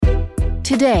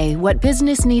Today, what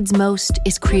business needs most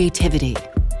is creativity.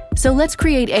 So let's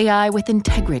create AI with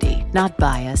integrity, not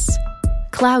bias.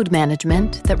 Cloud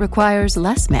management that requires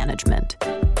less management.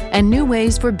 And new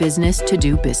ways for business to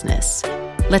do business.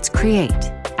 Let's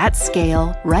create, at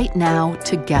scale, right now,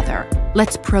 together.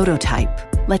 Let's prototype.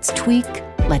 Let's tweak.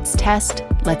 Let's test.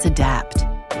 Let's adapt.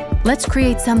 Let's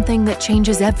create something that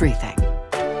changes everything.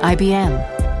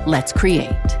 IBM. Let's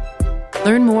create.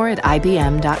 Learn more at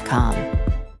IBM.com.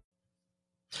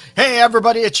 Hey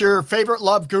everybody, it's your favorite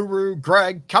love guru,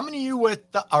 Greg, coming to you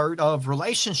with the Art of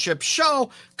Relationship show,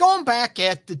 going back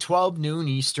at the 12 noon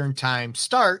Eastern time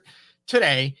start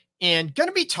today, and going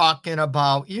to be talking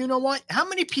about, you know what, how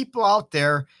many people out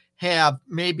there have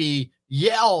maybe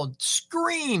yelled,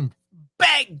 screamed,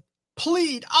 begged,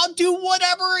 plead, I'll do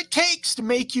whatever it takes to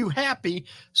make you happy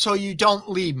so you don't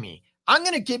leave me. I'm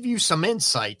going to give you some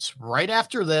insights right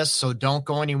after this, so don't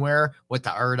go anywhere with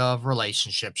the Art of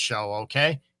Relationship show,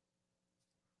 okay?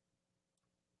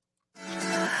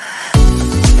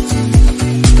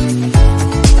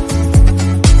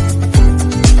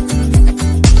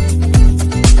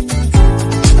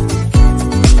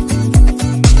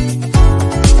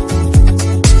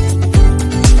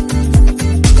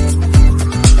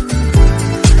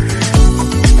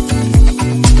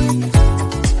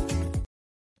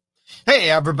 Hey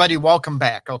everybody, welcome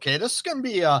back. Okay, this is going to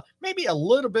be maybe a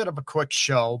little bit of a quick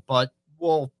show, but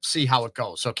we'll see how it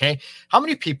goes. Okay, how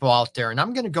many people out there, and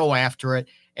I'm going to go after it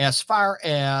as far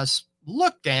as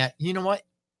looked at, you know what,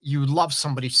 you love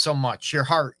somebody so much, your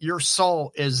heart, your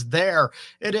soul is there,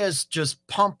 it is just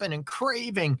pumping and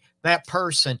craving that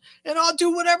person, and I'll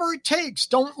do whatever it takes,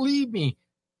 don't leave me,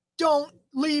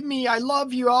 I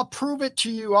love you, I'll prove it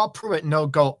to you, I'll prove it, and they'll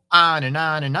go on and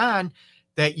on and on,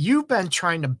 that you've been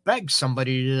trying to beg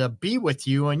somebody to be with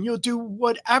you, and you'll do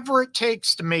whatever it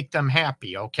takes to make them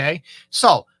happy, okay?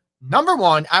 So, number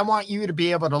one, I want you to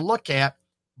be able to look at,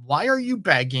 why are you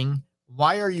begging?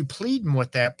 Why are you pleading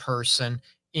with that person?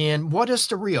 And what is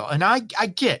the real? And I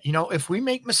get, you know, if we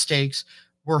make mistakes,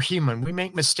 we're human. We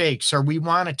make mistakes, or we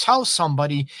want to tell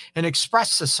somebody and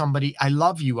express to somebody, I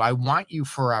love you. I want you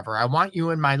forever. I want you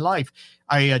in my life.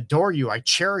 I adore you. I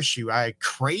cherish you. I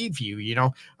crave you. You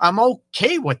know, I'm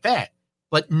okay with that,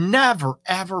 but never,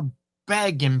 ever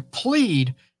beg and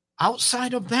plead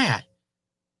outside of that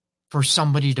for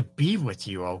somebody to be with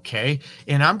you. Okay.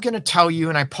 And I'm going to tell you,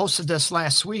 and I posted this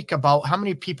last week, about how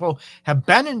many people have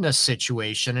been in this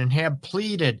situation and have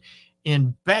pleaded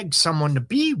and begged someone to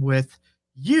be with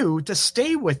you, to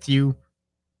stay with you,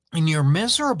 and you're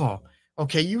miserable.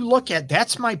 Okay, you look at,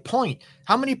 that's my point.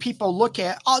 How many people look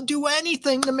at, I'll do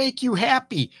anything to make you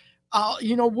happy.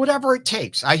 You know, whatever it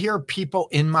takes. I hear people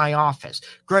in my office,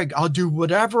 Greg, I'll do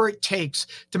whatever it takes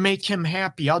to make him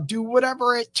happy. I'll do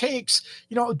whatever it takes,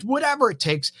 you know, whatever it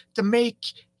takes to make,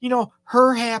 you know,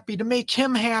 her happy, to make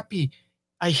him happy.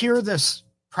 I hear this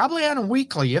probably on a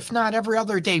weekly, if not every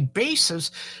other day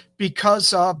basis,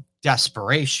 because of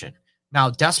desperation. Now,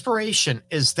 desperation,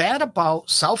 is that about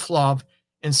self-love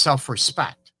and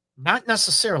self-respect? Not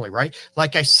necessarily, right?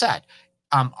 Like I said,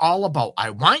 I'm all about, I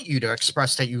want you to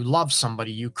express that you love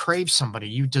somebody, you crave somebody,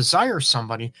 you desire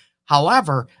somebody.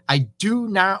 However, I do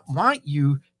not want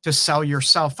you to sell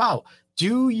yourself out.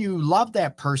 Do you love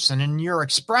that person and you're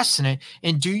expressing it?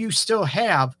 And do you still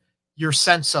have your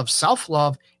sense of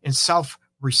self-love and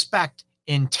self-respect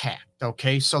intact?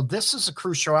 Okay, so this is a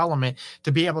crucial element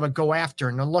to be able to go after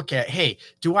and to look at, hey,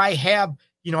 do I have,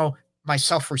 you know, my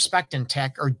self-respect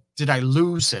intact, or did I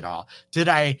lose it all?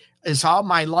 Is all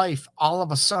my life all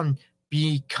of a sudden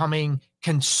becoming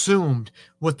consumed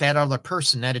with that other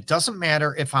person, that it doesn't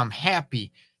matter if I'm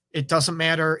happy, it doesn't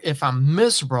matter if I'm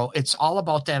miserable, it's all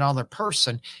about that other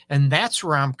person. And that's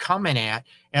where I'm coming at,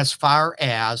 as far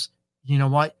as, you know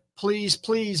what, please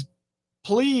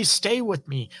stay with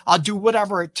me. I'll do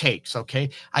whatever it takes,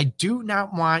 okay? I do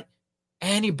not want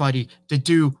anybody to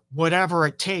do whatever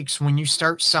it takes when you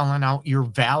start selling out your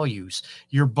values,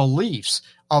 your beliefs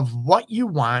of what you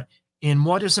want and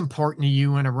what is important to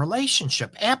you in a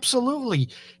relationship. Absolutely.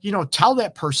 You know, tell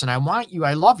that person, I want you,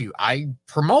 I love you. I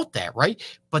promote that, right?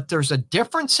 But there's a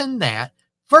difference in that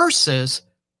versus,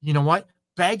 you know what,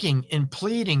 begging and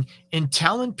pleading and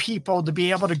telling people to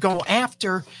be able to go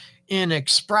after and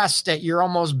express that you're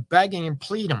almost begging and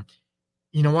pleading.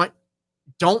 You know what?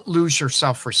 Don't lose your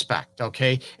self-respect,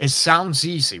 okay? It sounds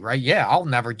easy, right? Yeah, I'll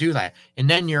never do that. And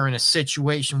then you're in a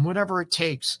situation, whatever it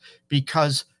takes,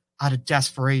 because out of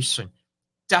desperation.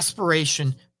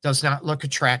 Desperation does not look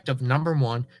attractive, number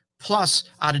one. Plus,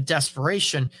 out of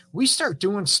desperation, we start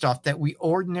doing stuff that we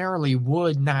ordinarily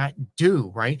would not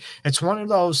do, right? It's one of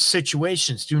those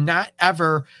situations. Do not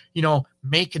ever,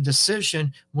 make a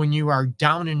decision when you are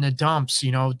down in the dumps,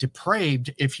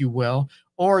 depraved, if you will,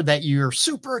 or that you're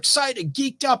super excited,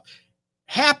 geeked up,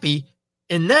 happy,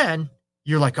 and then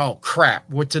you're like, oh crap,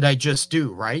 what did I just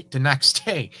do? Right? The next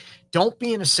day. Don't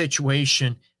be in a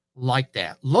situation like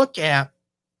that. Look at,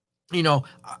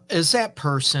 is that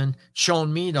person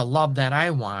showing me the love that I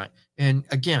want? And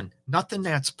again, nothing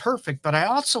that's perfect, but I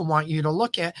also want you to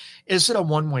look at, is it a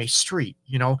one-way street?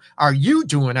 Are you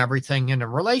doing everything in a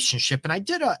relationship? And I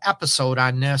did an episode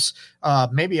on this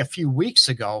maybe a few weeks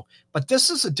ago, but this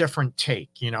is a different take.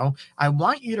 I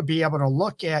want you to be able to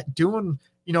look at doing,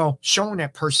 showing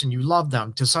that person you love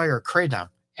them, desire, crave them.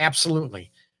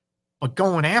 Absolutely. But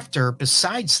going after,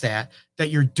 besides that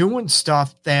you're doing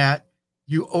stuff that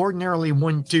you ordinarily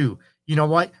wouldn't do. You know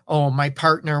what? Oh, my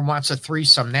partner wants a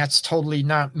threesome. That's totally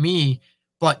not me,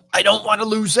 but I don't want to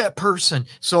lose that person.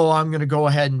 So I'm going to go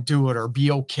ahead and do it or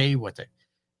be okay with it.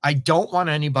 I don't want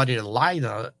anybody to lie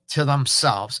to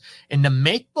themselves and to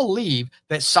make believe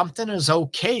that something is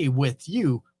okay with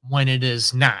you when it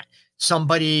is not.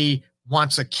 Somebody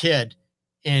wants a kid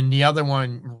and the other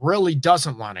one really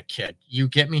doesn't want a kid. You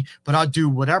get me? But I'll do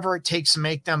whatever it takes to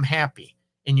make them happy.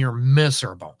 And you're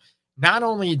miserable. Not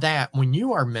only that, when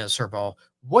you are miserable,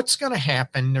 what's going to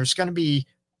happen? There's going to be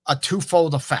a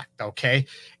twofold effect, okay?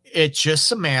 It's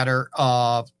just a matter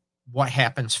of what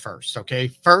happens first, okay?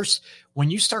 First, when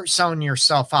you start selling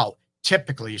yourself out,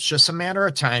 typically it's just a matter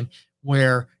of time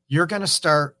where you're going to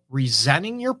start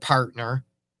resenting your partner,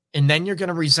 and then you're going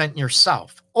to resent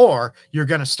yourself, or you're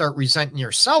going to start resenting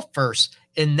yourself first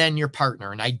and then your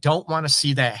partner. And I don't want to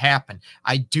see that happen.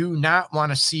 I do not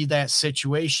want to see that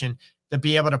situation to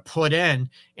be able to put in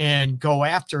and go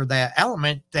after that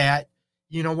element that,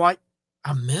 you know what,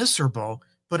 I'm miserable,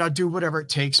 but I'll do whatever it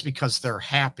takes because they're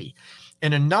happy.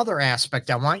 And another aspect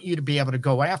I want you to be able to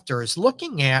go after is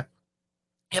looking at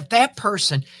if that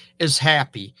person is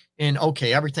happy and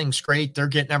okay, everything's great, they're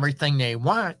getting everything they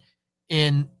want,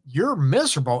 and you're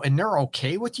miserable and they're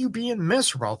okay with you being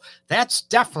miserable, that's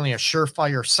definitely a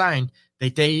surefire sign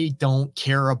that they don't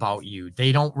care about you.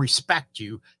 They don't respect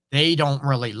you. They don't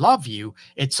really love you.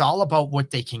 It's all about what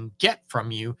they can get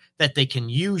from you, that they can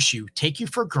use you, take you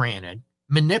for granted,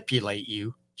 manipulate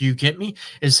you. Do you get me?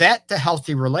 Is that the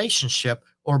healthy relationship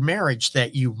or marriage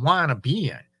that you want to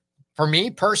be in? For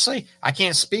me personally, I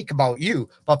can't speak about you,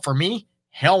 but for me,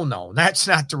 hell no, that's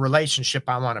not the relationship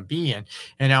I want to be in.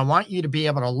 And I want you to be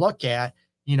able to look at,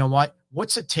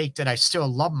 what's it take that I still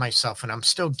love myself and I'm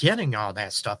still getting all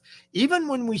that stuff, even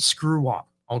when we screw up,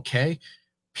 okay?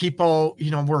 People,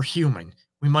 we're human.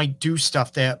 We might do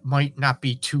stuff that might not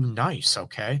be too nice,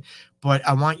 okay? But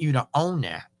I want you to own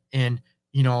that and,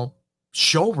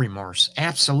 show remorse,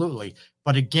 absolutely.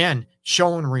 But again,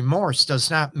 showing remorse does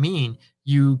not mean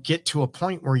you get to a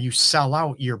point where you sell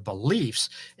out your beliefs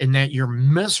and that you're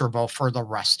miserable for the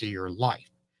rest of your life.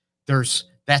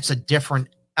 That's a different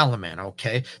element,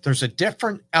 okay? There's a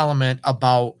different element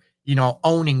about,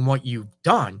 owning what you've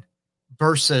done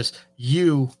versus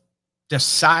you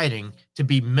deciding to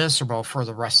be miserable for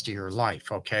the rest of your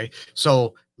life, okay?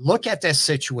 So look at that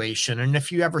situation. And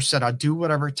if you ever said, I'll do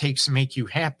whatever it takes to make you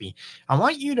happy, I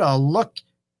want you to look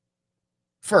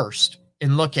first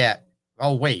and look at,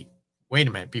 oh, wait a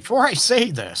minute. Before I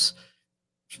say this,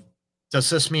 does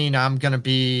this mean I'm going to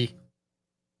be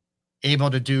able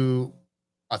to do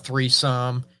a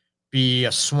threesome, be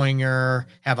a swinger,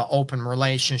 have an open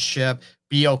relationship,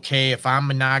 be okay if I'm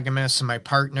monogamous and my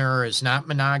partner is not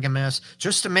monogamous,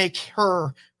 just to make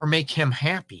her or make him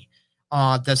happy?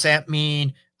 Does that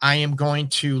mean I am going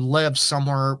to live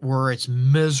somewhere where it's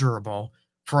miserable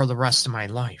for the rest of my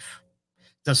life?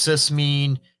 Does this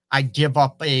mean I give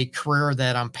up a career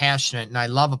that I'm passionate and I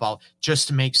love about just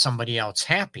to make somebody else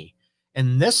happy?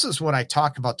 And this is what I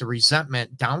talk about, the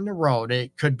resentment down the road.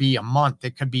 It could be a month,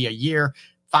 it could be a year,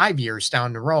 5 years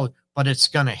down the road, but it's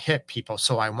going to hit people.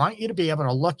 So I want you to be able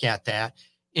to look at that.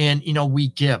 And, we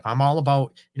give. I'm all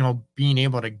about, being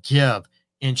able to give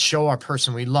and show our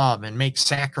person we love and make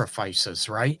sacrifices,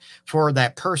 right, for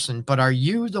that person. But are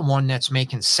you the one that's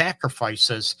making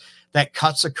sacrifices that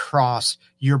cuts across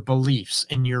your beliefs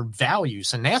and your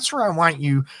values? And that's where I want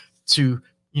you to,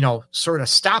 sort of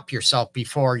stop yourself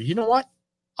before, you know what?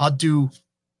 I'll do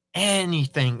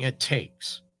anything it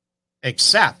takes,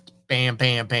 except bam,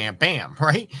 bam, bam, bam,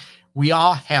 right? We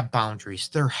all have boundaries.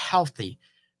 They're healthy.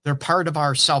 They're part of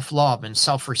our self-love and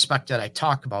self-respect that I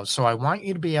talk about. So I want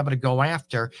you to be able to go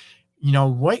after,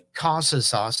 what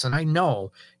causes us. And I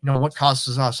know, what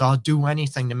causes us. I'll do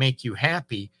anything to make you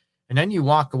happy. And then you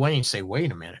walk away and say,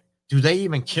 wait a minute, do they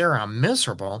even care I'm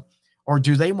miserable? Or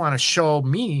do they want to show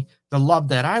me the love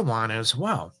that I want as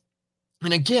well?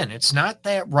 And again, it's not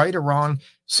that right or wrong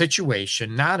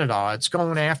situation, not at all. It's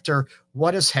going after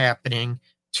what is happening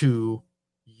to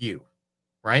you,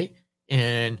 right?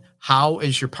 And how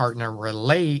is your partner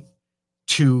relate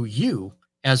to you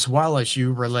as well as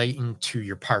you relating to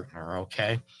your partner,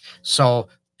 okay? So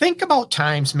think about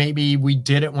times maybe we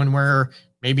did it when we're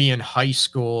maybe in high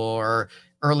school or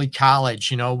early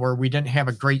college, where we didn't have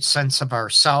a great sense of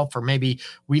ourselves, or maybe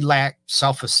we lack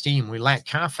self-esteem, we lack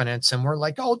confidence, and we're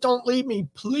like, oh, don't leave me,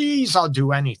 please, I'll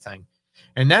do anything.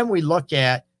 And then we look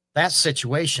at that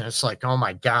situation, it's like, oh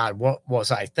my God, what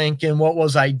was I thinking? What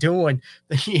was I doing?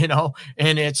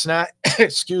 And it's not,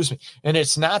 excuse me, and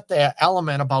it's not that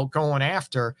element about going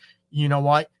after,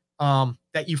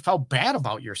 that you felt bad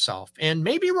about yourself. And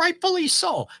maybe rightfully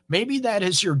so. Maybe that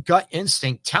is your gut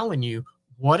instinct telling you,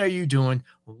 what are you doing?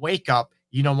 Wake up.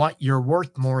 You know what? You're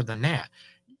worth more than that.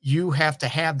 You have to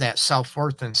have that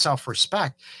self-worth and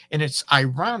self-respect. And it's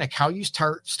ironic how you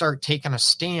start taking a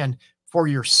stand for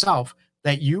yourself,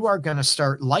 that you are going to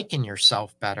start liking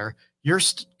yourself better. You're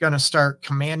going to start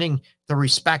commanding the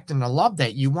respect and the love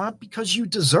that you want because you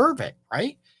deserve it,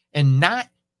 right? And not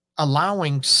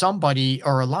allowing somebody,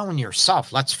 or allowing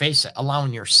yourself, let's face it,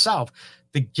 allowing yourself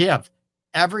to give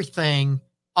everything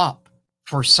up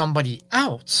for somebody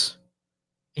else,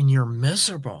 and you're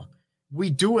miserable. We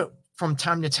do it from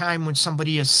time to time when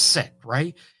somebody is sick,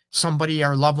 right? Somebody,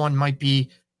 our loved one might be,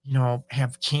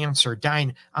 have cancer,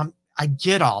 dying. I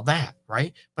get all that,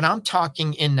 right? But I'm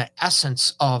talking in the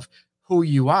essence of who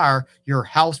you are. You're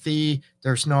healthy.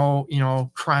 There's no,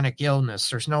 chronic illness.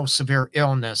 There's no severe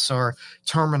illness or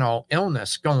terminal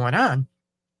illness going on.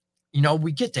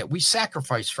 We get that. We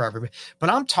sacrifice for everybody. But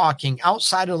I'm talking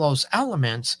outside of those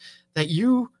elements, that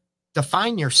you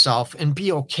define yourself and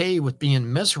be okay with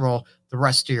being miserable the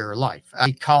rest of your life.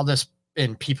 I call this,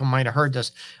 and people might have heard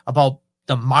this, about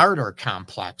the martyr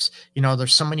complex.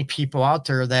 There's so many people out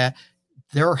there that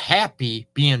they're happy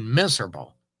being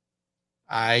miserable.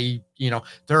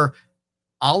 They're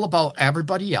all about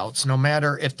everybody else, no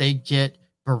matter if they get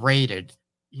berated,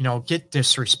 get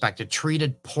disrespected,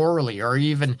 treated poorly, or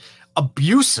even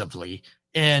abusively.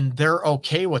 And they're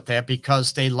okay with that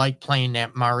because they like playing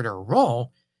that martyr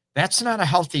role. That's not a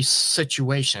healthy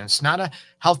situation. It's not a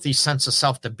healthy sense of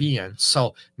self to be in.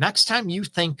 So next time you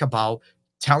think about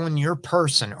telling your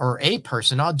person or a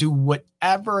person, I'll do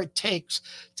whatever it takes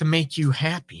to make you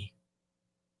happy.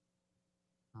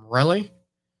 Really?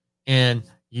 And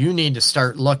you need to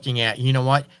start looking at,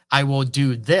 what? I will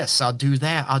do this. I'll do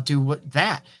that. I'll do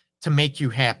that to make you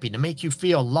happy, to make you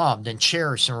feel loved and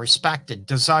cherished and respected,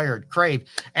 desired, craved.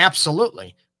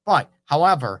 Absolutely. But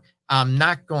however, I'm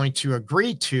not going to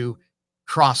agree to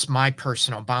cross my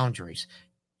personal boundaries.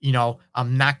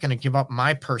 I'm not going to give up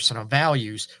my personal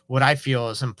values, what I feel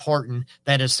is important.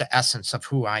 That is the essence of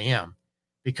who I am,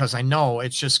 because I know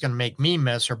it's just going to make me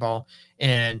miserable.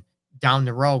 And down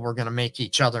the road, we're going to make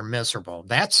each other miserable.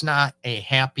 That's not a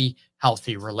happy,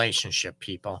 healthy relationship,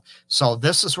 people. So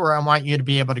this is where I want you to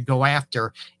be able to go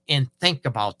after and think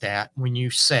about that when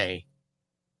you say,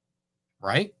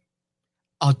 right?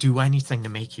 I'll do anything to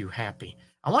make you happy.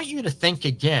 I want you to think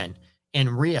again and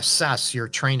reassess your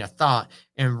train of thought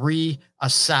and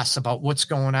reassess about what's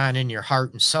going on in your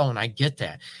heart and soul. And I get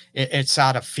that. It's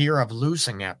out of fear of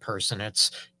losing that person.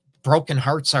 It's broken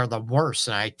hearts are the worst.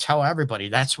 And I tell everybody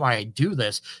that's why I do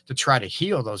this, to try to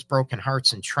heal those broken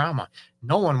hearts and trauma.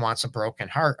 No one wants a broken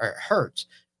heart, or it hurts.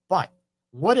 But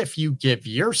what if you give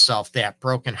yourself that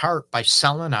broken heart by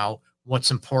selling out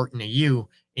what's important to you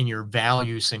in your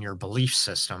values and your belief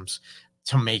systems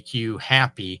to make you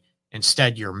happy?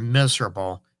 Instead, you're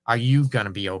miserable. Are you going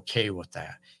to be okay with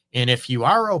that? And if you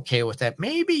are okay with that,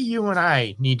 maybe you and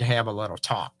I need to have a little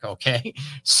talk. Okay.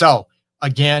 So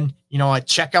again,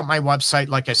 check out my website.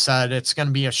 Like I said, it's going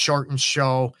to be a shortened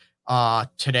show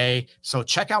today. So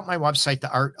check out my website,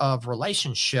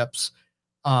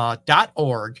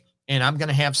 theartofrelationships.org. And I'm going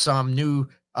to have some new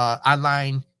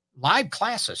online live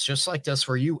classes just like this,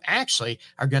 where you actually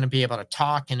are going to be able to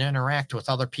talk and interact with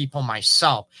other people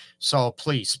myself. So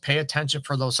please pay attention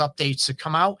for those updates to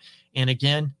come out. And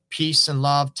again, peace and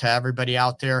love to everybody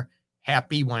out there.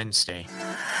 Happy Wednesday.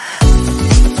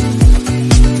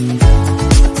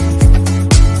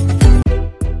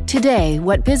 Today,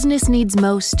 what business needs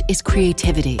most is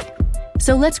creativity.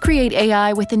 So let's create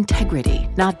AI with integrity,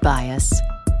 not bias.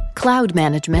 Cloud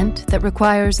management that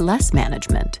requires less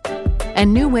management.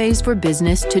 And new ways for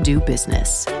business to do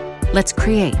business. Let's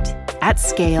create at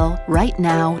scale right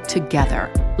now together.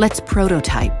 Let's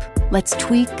prototype. Let's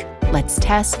tweak. Let's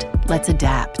test. Let's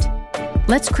adapt.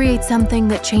 Let's create something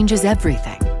that changes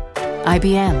everything.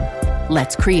 IBM.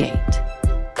 Let's create.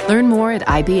 Learn more at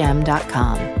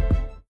IBM.com.